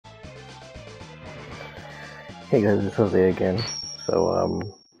Hey guys, it's Jose again. So,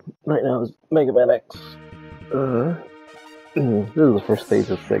 right now is Mega Man X. This is the first stage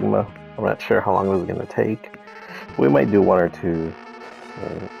of Sigma. I'm not sure how long this is going to take. We might do one or two.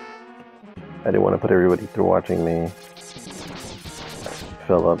 I didn't want to put everybody through watching me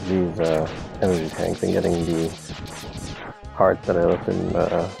fill up these energy tanks and getting the heart that I left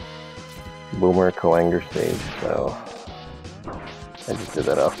in Boomer Co-Anger stage, so I just did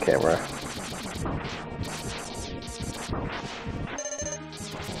that off camera.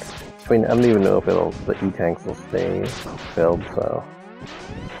 I mean, I don't even know if the E-tanks will stay filled, so.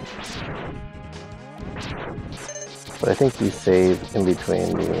 But I think these save in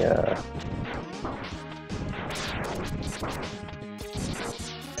between the,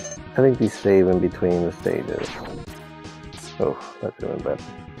 I think these save in between the stages. Oh, that's doing bad.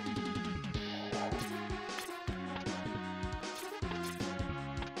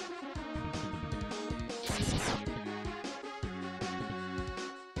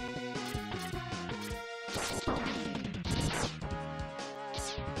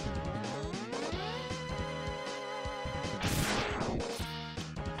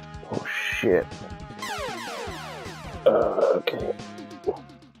 Oh shit. Okay.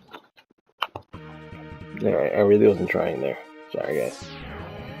 Alright, I really wasn't trying there. Sorry guys.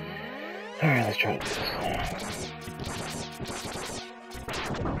 Alright, let's try to do this.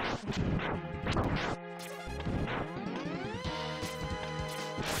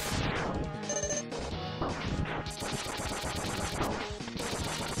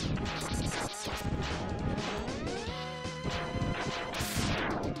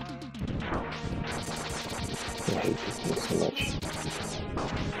 I hate this thing so much.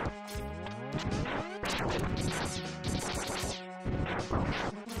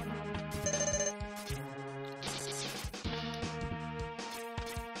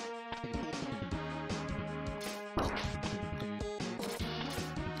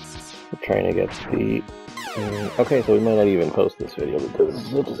 I'm trying to get the... okay, so we might not even post this video because this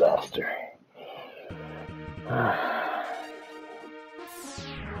is a disaster.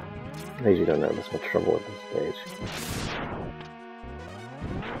 I usually don't have this much trouble with this stage. So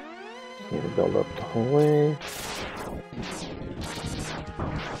I'm gonna build up the whole way.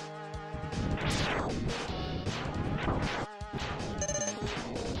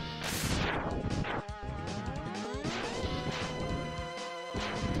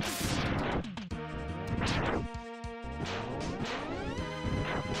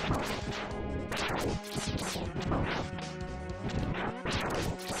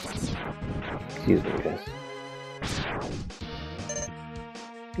 Excuse me, guys.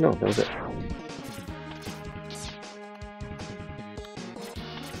 No, that was it.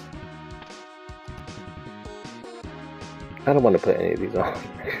 I don't want to put any of these on,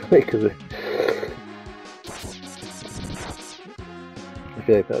 because I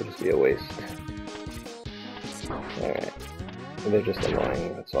feel like that would just be a waste. Alright. They're just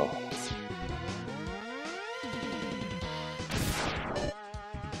annoying, that's all.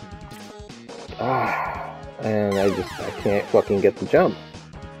 And I can't fucking get the jump.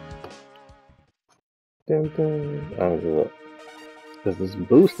 Dun, dun. Oh, because this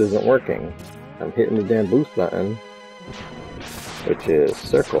boost isn't working. I'm hitting the damn boost button, which is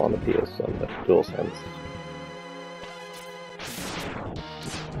circle on the PS on the DualSense.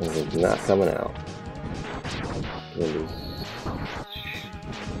 And it's not coming out.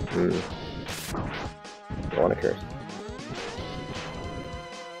 Don't want to curse.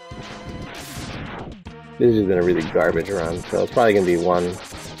 This has been a really garbage run, so it's probably gonna be one.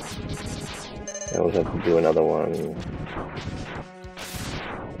 I always have to do another one.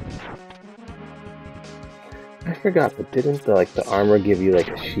 I forgot, but didn't the armor give you like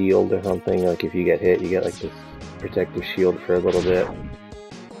a shield or something? Like if you get hit, you get like this protective shield for a little bit.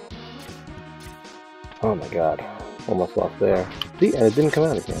 Oh my god, almost lost there. See, and it didn't come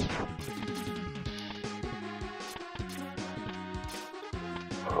out again.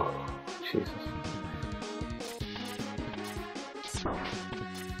 Jesus.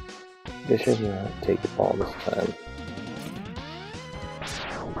 This should not take all this time.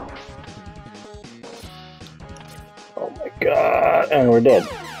 Oh my god, and we're dead.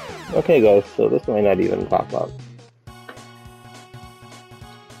 Okay guys, so this might not even pop up.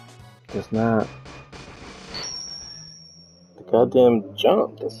 It's not. The goddamn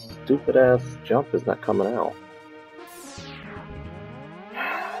jump, the stupid ass jump is not coming out.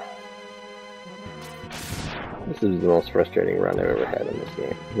 This is the most frustrating run I've ever had in this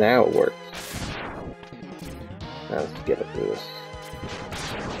game. Now it works. Now let's get it through this.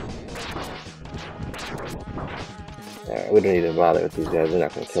 Alright, we don't need to bother with these guys, they're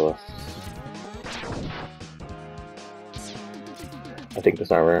not gonna kill us. I think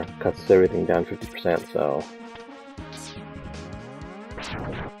this armor cuts everything down 50%, so...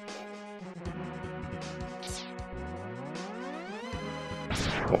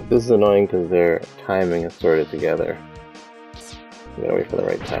 This is annoying because their timing is sorted together. You gotta wait for the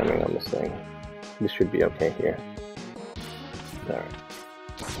right timing on this thing. This should be okay here. Alright.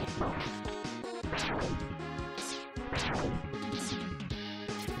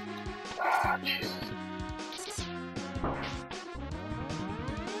 Ah, Jesus.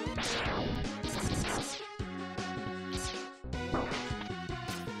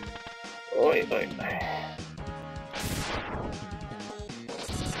 Oi, oi, oi.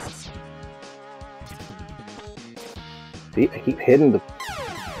 See, I keep hitting the...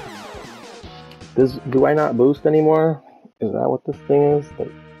 Do I not boost anymore? Is that what this thing is?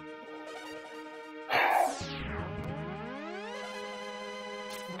 Like...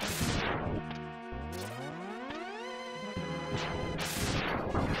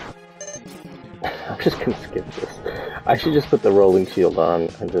 I'm just gonna skip this. I should just put the rolling shield on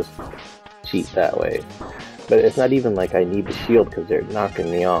and just cheat that way. But it's not even like I need the shield because they're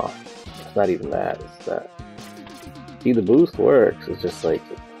knocking me off. It's not even that, it's that... See, the boost works, it's just like...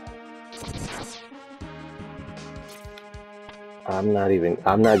 I'm not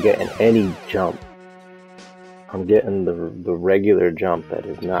getting any jump. I'm getting the regular jump that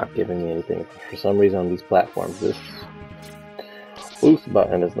is not giving me anything. For some reason on these platforms, this boost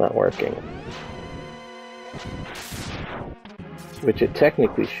button is not working. Which it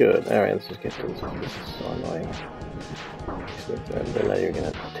technically should. Alright, let's just get to this. This is so annoying. Then now you're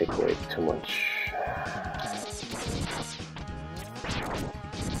gonna take away too much.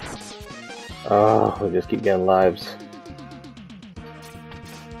 Oh, we just keep getting lives.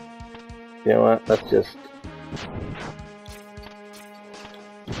 You know what? Let's just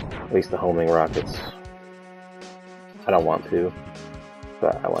waste the homing rockets. I don't want to,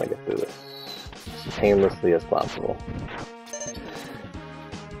 but I want to get through this as painlessly as possible.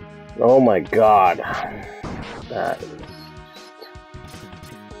 Oh my god. That is just...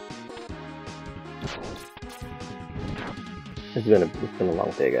 It's been a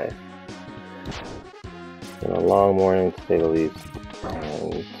long day, guys. It's been a long morning, to say the least.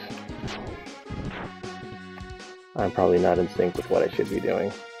 And I'm probably not in sync with what I should be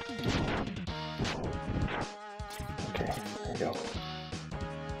doing. Okay, there we go.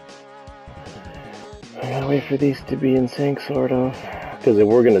 I gotta wait for these to be in sync, sort of. Because if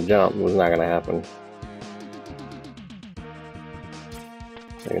we're gonna jump, it's not gonna happen.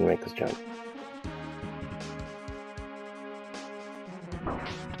 They're gonna make this jump.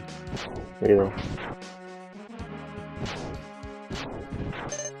 Really?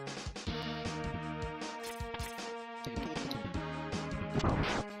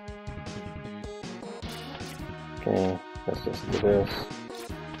 Okay, let's just do this.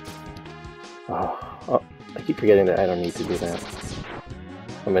 Oh, I keep forgetting that I don't need to do that.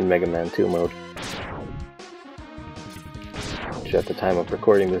 I'm in Mega Man 2 mode. Which at the time of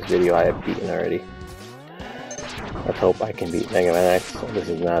recording this video I have beaten already. Let's hope I can beat Mega Man X. This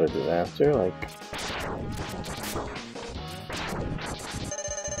is not a disaster, like...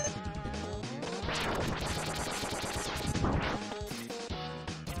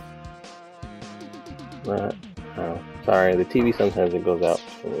 But, oh, sorry, the TV sometimes it goes out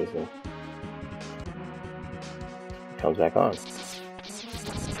for some reason. It comes back on.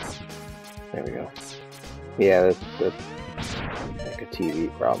 There we go. Yeah, that's like a TV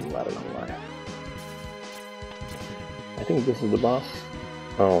problem, I don't know why. I think this is the boss.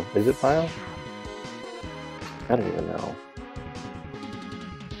 Oh, is it Pyle? I don't even know.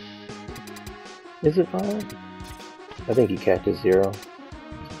 Is it Pyle? I think he catches Zero.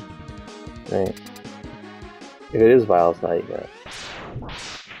 Right. If it is Pyle, it's not even.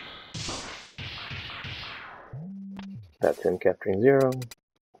 That's him capturing Zero.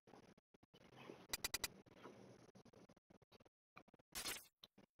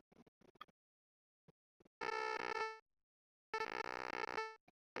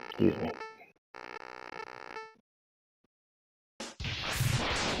 Excuse me.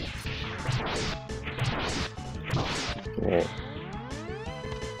 Alright.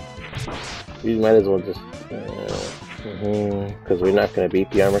 We might as well just... because we're not going to beat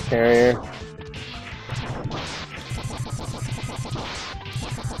the armor carrier.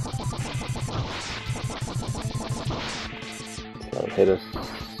 Let him hit us.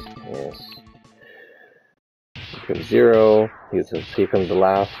 Yes. Here comes Zero. Here comes the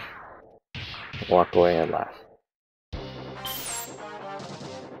laugh. Walk away and laugh.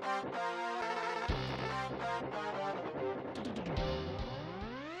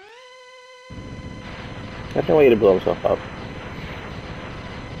 Got no way to blow himself up.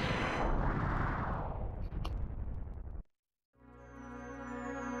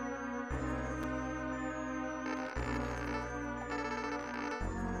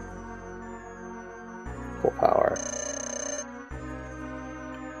 full power.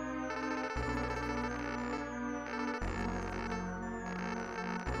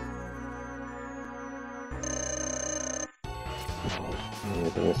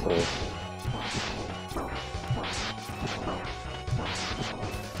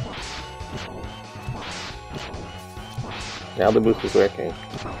 Now the boost is working.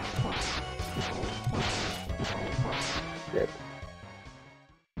 Yep.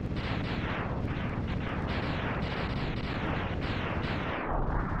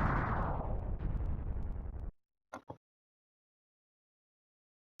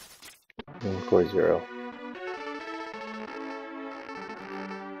 And 4-0.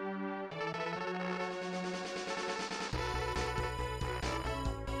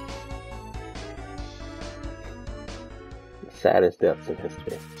 Saddest deaths in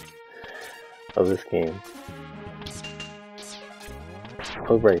history of this game.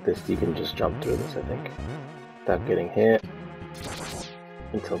 Over like this, you can just jump through this, I think, without getting hit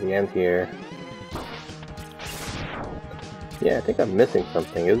until the end here. Yeah, I think I'm missing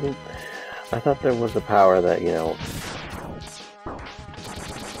something, isn't? I thought there was a power that, you know,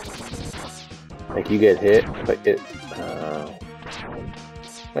 like you get hit, but it. Am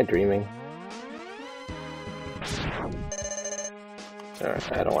I dreaming?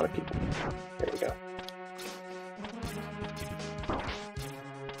 Alright, I don't want to keep. There we go.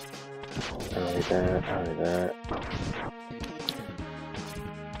 I don't need that, I don't need that.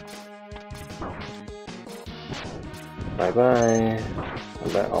 Bye bye.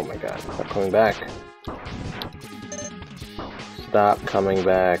 Oh my god, stop coming back. Stop coming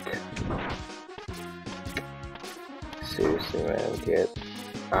back. Seriously, man, get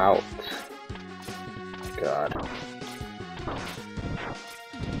out. God.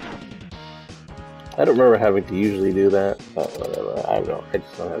 I don't remember having to usually do that, but whatever. I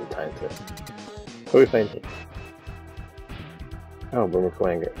just don't have the time to. What do we find here? Oh, Boomer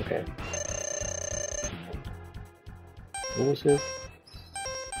Flanger. Okay. What was this?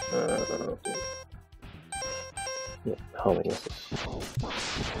 Yeah, homing missiles.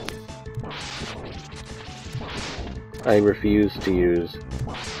 I refuse to use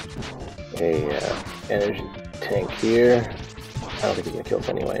a energy tank here. I don't think he's gonna kill us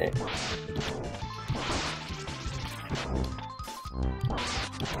anyway.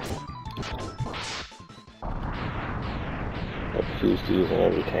 I refuse to use an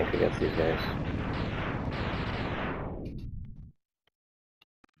energy tank against these guys.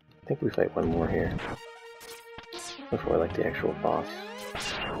 I think we fight one more here before like the actual boss.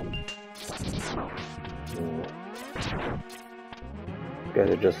 These guys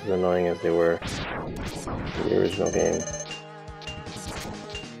are just as annoying as they were in the original game.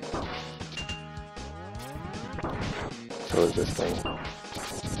 So is this thing.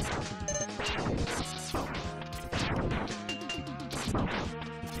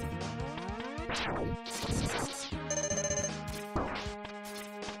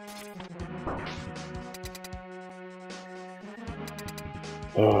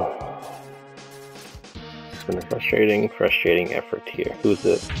 Oh. It's been a frustrating effort here. Who's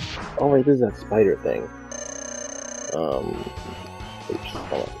this? Oh wait, this is that spider thing. Oops,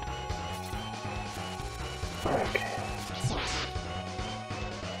 hold on. Okay.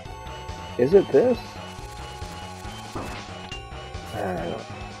 Is it this? I don't know.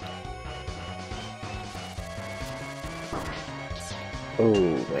 Oh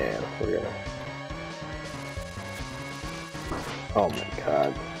man, we're gonna. Oh my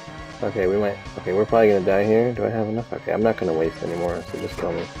god. Okay, we might. Okay, we're probably gonna die here. Do I have enough? Okay, I'm not gonna waste anymore, so just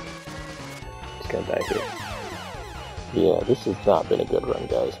kill me. Just gonna die here. Yeah, this has not been a good run,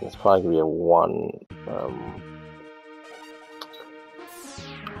 guys. It's probably gonna be a one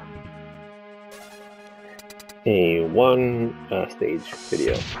stage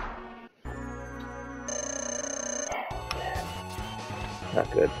video.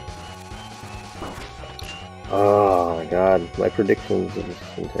 Not good. Oh my god, my predictions have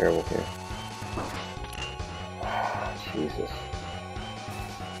just been terrible here. Jesus.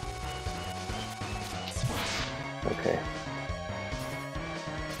 Okay.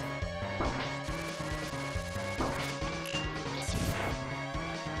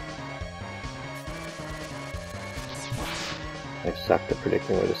 I suck at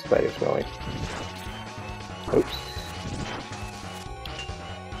predicting where the spider's going. Oops.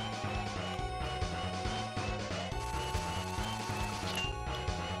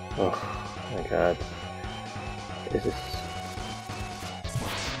 Oh my god. Is this...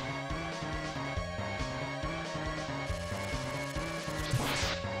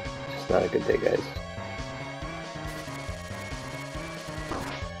 It's not a good day, guys.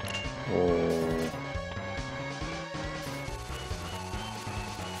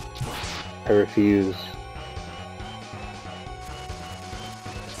 I refuse.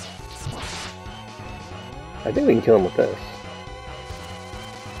 I think we can kill him with this.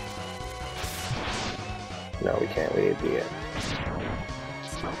 No, we can't. We need the...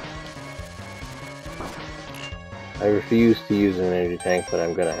 I refuse to use an energy tank, but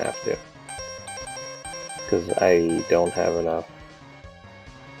I'm gonna have to. Because I don't have enough.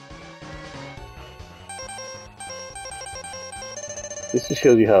 This just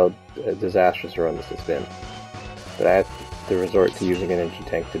shows you how disastrous a run this has been. But I have to resort to using an energy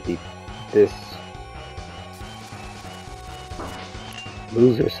tank to beat this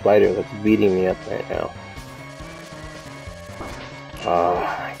loser spider that's beating me up right now. Oh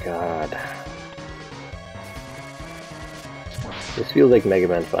my god. This feels like Mega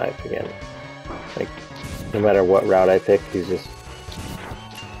Man 5 again. Like, no matter what route I pick, he's just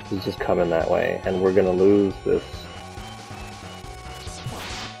coming that way, and we're gonna lose this.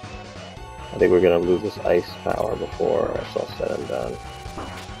 I think we're gonna lose this ice power before it's all said and done.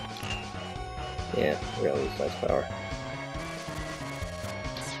 Yeah, we're gonna lose ice power.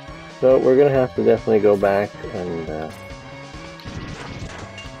 So we're gonna have to definitely go back and.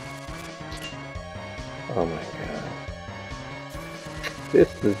 Oh my god.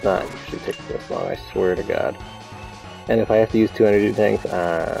 This does not usually take this long, I swear to god. And if I have to use 2 energy tanks,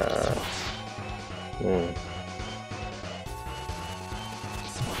 I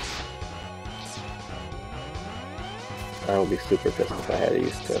would be super pissed if I had to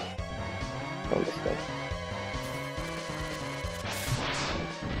use 2 on this thing.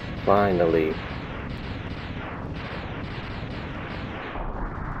 Finally.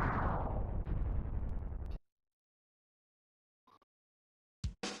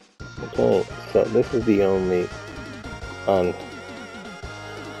 Okay, so this is the only wow,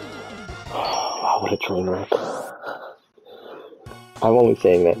 what a train wreck. I'm only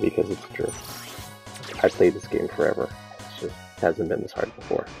saying that because it's true. I've played this game forever. It just hasn't been this hard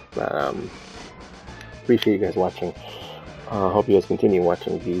before. But, appreciate you guys watching. Hope you guys continue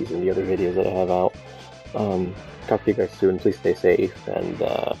watching these and the other videos that I have out. Talk to you guys soon. Please stay safe, and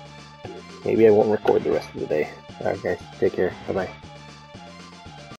maybe I won't record the rest of the day. Alright guys, take care. Bye-bye.